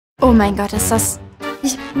Oh mein Gott, ist das...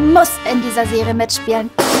 Ich muss in dieser Serie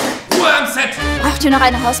mitspielen. Ruhe am Set! Braucht ihr noch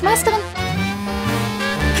eine Hausmeisterin?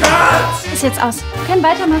 Cut! Ist jetzt aus. Wir können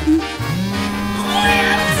weitermachen.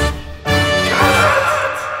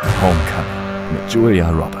 Homecoming mit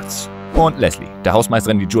Julia Roberts. Und Leslie, der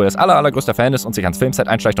Hausmeisterin, die Julias allergrößter Fan ist und sich ans Filmset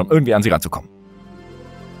einschleicht, um irgendwie an sie ranzukommen.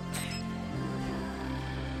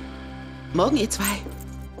 Morgen, ihr zwei.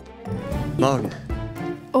 Morgen.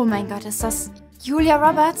 Oh mein Gott, ist das Julia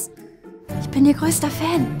Roberts? Ich bin ihr größter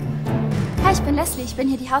Fan. Hi, ich bin Leslie, ich bin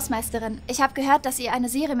hier die Hausmeisterin. Ich habe gehört, dass ihr eine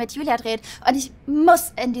Serie mit Julia dreht und ich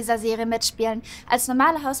muss in dieser Serie mitspielen. Als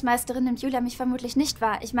normale Hausmeisterin nimmt Julia mich vermutlich nicht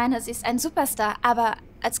wahr. Ich meine, sie ist ein Superstar, aber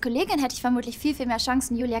als Kollegin hätte ich vermutlich viel mehr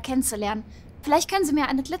Chancen, Julia kennenzulernen. Vielleicht können Sie mir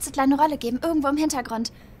eine klitzekleine Rolle geben, irgendwo im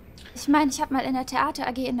Hintergrund. Ich meine, ich habe mal in der Theater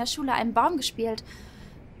AG in der Schule einen Baum gespielt.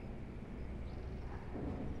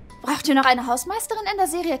 Braucht ihr noch eine Hausmeisterin in der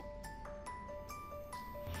Serie?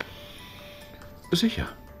 Sicher.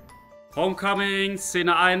 Homecoming,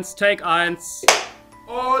 Szene 1, Take 1.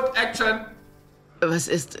 Und Action! Was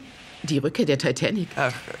ist die Rückkehr der Titanic?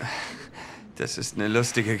 Ach, das ist eine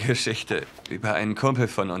lustige Geschichte über einen Kumpel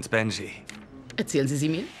von uns, Benji. Erzählen Sie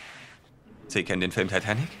mir? Sie kennen den Film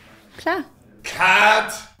Titanic? Klar.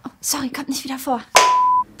 Cut! Oh, sorry, kommt nicht wieder vor.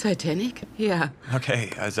 Titanic? Ja. Okay,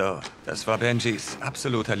 also, das war Benjis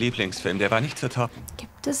absoluter Lieblingsfilm. Der war nicht zu toppen.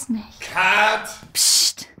 Gibt es nicht. Cut!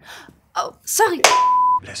 Psst. Oh, sorry.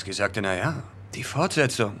 Leslie sagte, naja, die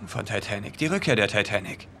Fortsetzung von Titanic, die Rückkehr der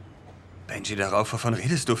Titanic. Benji darauf, wovon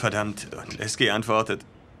redest du, verdammt? Und Leslie antwortet,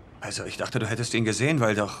 also ich dachte, du hättest ihn gesehen,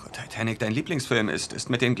 weil doch Titanic dein Lieblingsfilm ist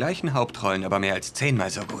mit den gleichen Hauptrollen, aber mehr als 10-mal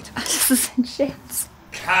so gut. Ach, das ist ein Scherz.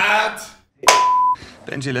 Cut!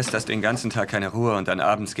 Benji lässt das den ganzen Tag keine Ruhe und dann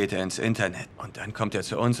abends geht er ins Internet. Und dann kommt er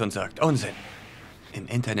zu uns und sagt, Unsinn. Im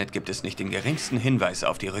Internet gibt es nicht den geringsten Hinweis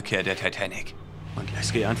auf die Rückkehr der Titanic. Und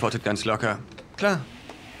Leslie antwortet ganz locker, klar,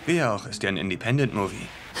 wie auch, ist ja ein Independent-Movie.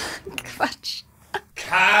 Quatsch.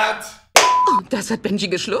 Cut! Oh, das hat Benji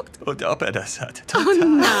geschluckt? Und ob er das hat. Oh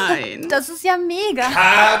nein. Das ist ja mega.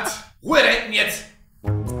 Cut! Ruhe da hinten jetzt!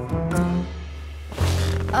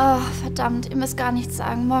 Oh, verdammt, ihr müsst gar nichts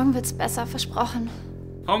sagen. Morgen wird's besser, versprochen.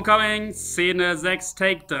 Homecoming, Szene 6,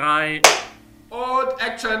 Take 3. Und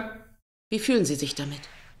Action! Wie fühlen Sie sich damit?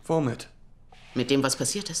 Womit? Mit dem, was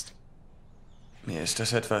passiert ist? Mir ist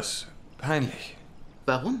das etwas peinlich,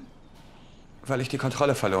 Warum? weil ich die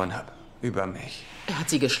Kontrolle verloren habe über mich. Er hat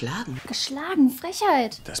Sie geschlagen. Geschlagen,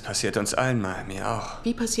 Frechheit. Das passiert uns allen mal, mir auch.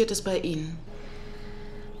 Wie passiert es bei Ihnen?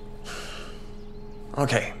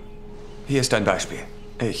 Okay, hier ist ein Beispiel.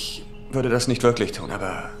 Ich würde das nicht wirklich tun,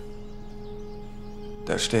 aber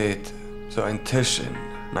da steht so ein Tisch in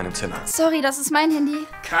meinem Zimmer. Sorry, das ist mein Handy.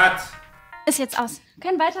 Cut! Ist jetzt aus.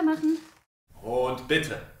 Können weitermachen. Und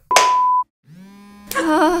bitte.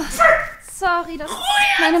 Oh, sorry, das ist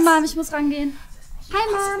meine Mom. Ich muss rangehen.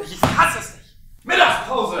 Hi, Mom. Ich hasse es nicht!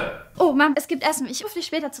 Mittagspause! Oh, Mom, es gibt Essen. Ich rufe dich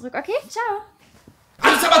später zurück, okay? Ciao.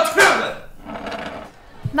 Alles Amateure!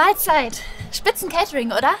 Mahlzeit.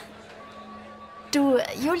 Spitzen-Catering, oder? Du,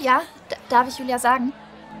 Julia, darf ich Julia sagen?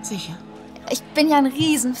 Sicher. Ich bin ja ein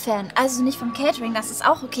Riesenfan. Also nicht vom Catering, das ist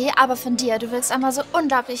auch okay, aber von dir. Du wirkst einmal so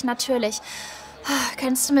unglaublich natürlich.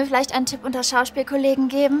 Könntest du mir vielleicht einen Tipp unter Schauspielkollegen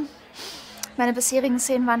geben? Meine bisherigen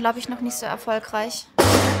Szenen waren, glaube ich, noch nicht so erfolgreich.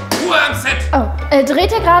 Ruhe am Set! Oh,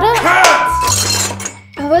 dreht ihr gerade? Cut!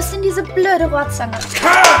 Oh, wo ist denn diese blöde Rohrzange?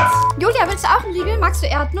 Cut! Julia, willst du auch einen Riegel? Magst du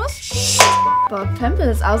Erdnuss? Boah, Pömpel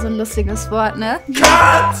ist auch so ein lustiges Wort, ne?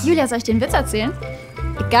 Cut! Julia, soll ich dir einen Witz erzählen?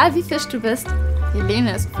 Egal wie Fisch du bist,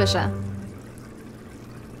 Helene ist Fischer.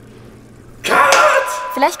 Cut!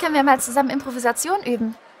 Vielleicht können wir mal zusammen Improvisation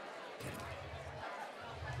üben.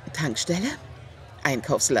 Tankstelle?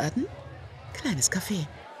 Einkaufsladen? Kleines Café.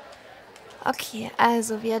 Okay,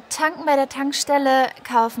 also wir tanken bei der Tankstelle,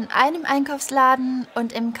 kaufen einen im Einkaufsladen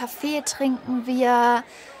und im Café trinken wir...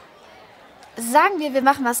 Sagen wir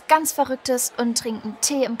machen was ganz Verrücktes und trinken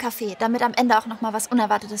Tee im Café, damit am Ende auch noch mal was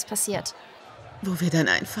Unerwartetes passiert. Wo wir dann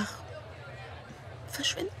einfach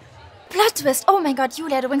verschwinden. Plot Twist! Oh mein Gott,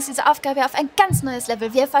 Julia, du bringst diese Aufgabe auf ein ganz neues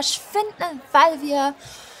Level. Wir verschwinden, weil wir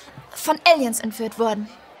von Aliens entführt wurden.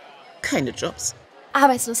 Keine Jobs.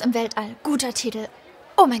 Arbeitslos im Weltall. Guter Titel.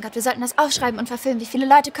 Oh mein Gott, wir sollten das aufschreiben und verfilmen. Wie viele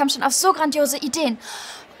Leute kommen schon auf so grandiose Ideen?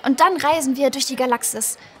 Und dann reisen wir durch die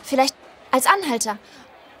Galaxis. Vielleicht als Anhalter.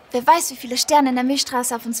 Wer weiß, wie viele Sterne in der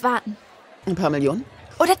Milchstraße auf uns warten. Ein paar Millionen?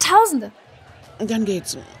 Oder Tausende. Dann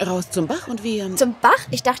geht's raus zum Bach und wir Zum Bach?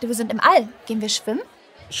 Ich dachte, wir sind im All. Gehen wir schwimmen?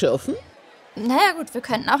 schürfen. Naja gut, wir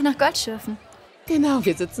könnten auch nach Gold schürfen. Genau,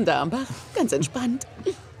 wir sitzen da am Bach, ganz entspannt.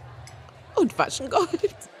 Und waschen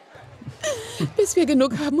Gold. Bis wir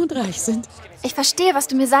genug haben und reich sind. Ich verstehe, was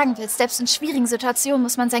du mir sagen willst. Selbst in schwierigen Situationen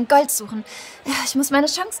muss man sein Gold suchen. Ja, ich muss meine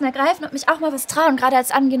Chancen ergreifen und mich auch mal was trauen, gerade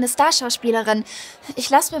als angehende Starschauspielerin. Ich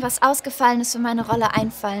lasse mir was Ausgefallenes für meine Rolle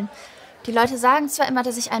einfallen. Die Leute sagen zwar immer,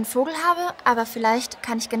 dass ich einen Vogel habe, aber vielleicht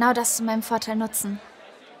kann ich genau das zu meinem Vorteil nutzen.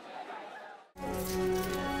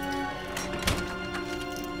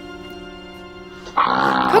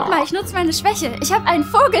 Guck mal, ich nutze meine Schwäche. Ich habe einen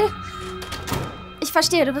Vogel. Ich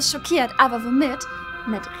verstehe, du bist schockiert, aber womit?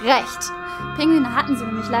 Mit Recht. Pinguine hatten sie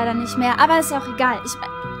nämlich leider nicht mehr, aber ist ja auch egal.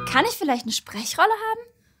 Kann ich vielleicht eine Sprechrolle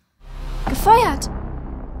haben? Gefeuert.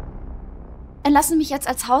 Entlassen Sie mich jetzt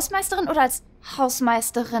als Hausmeisterin oder als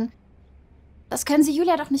Hausmeisterin? Das können Sie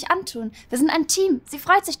Julia doch nicht antun. Wir sind ein Team. Sie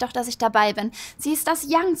freut sich doch, dass ich dabei bin. Sie ist das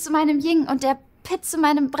Yang zu meinem Ying und der Pit zu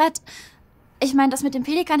meinem Brett. Ich meine, das mit dem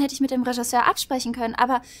Pelikan hätte ich mit dem Regisseur absprechen können,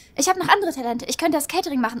 aber ich habe noch andere Talente. Ich könnte das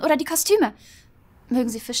Catering machen oder die Kostüme. Mögen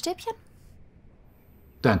Sie Fischstäbchen?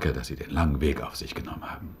 Danke, dass Sie den langen Weg auf sich genommen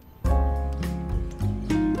haben.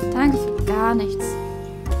 Danke für gar nichts.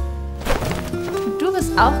 Du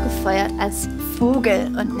bist auch gefeuert als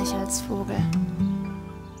Vogel und nicht als Vogel.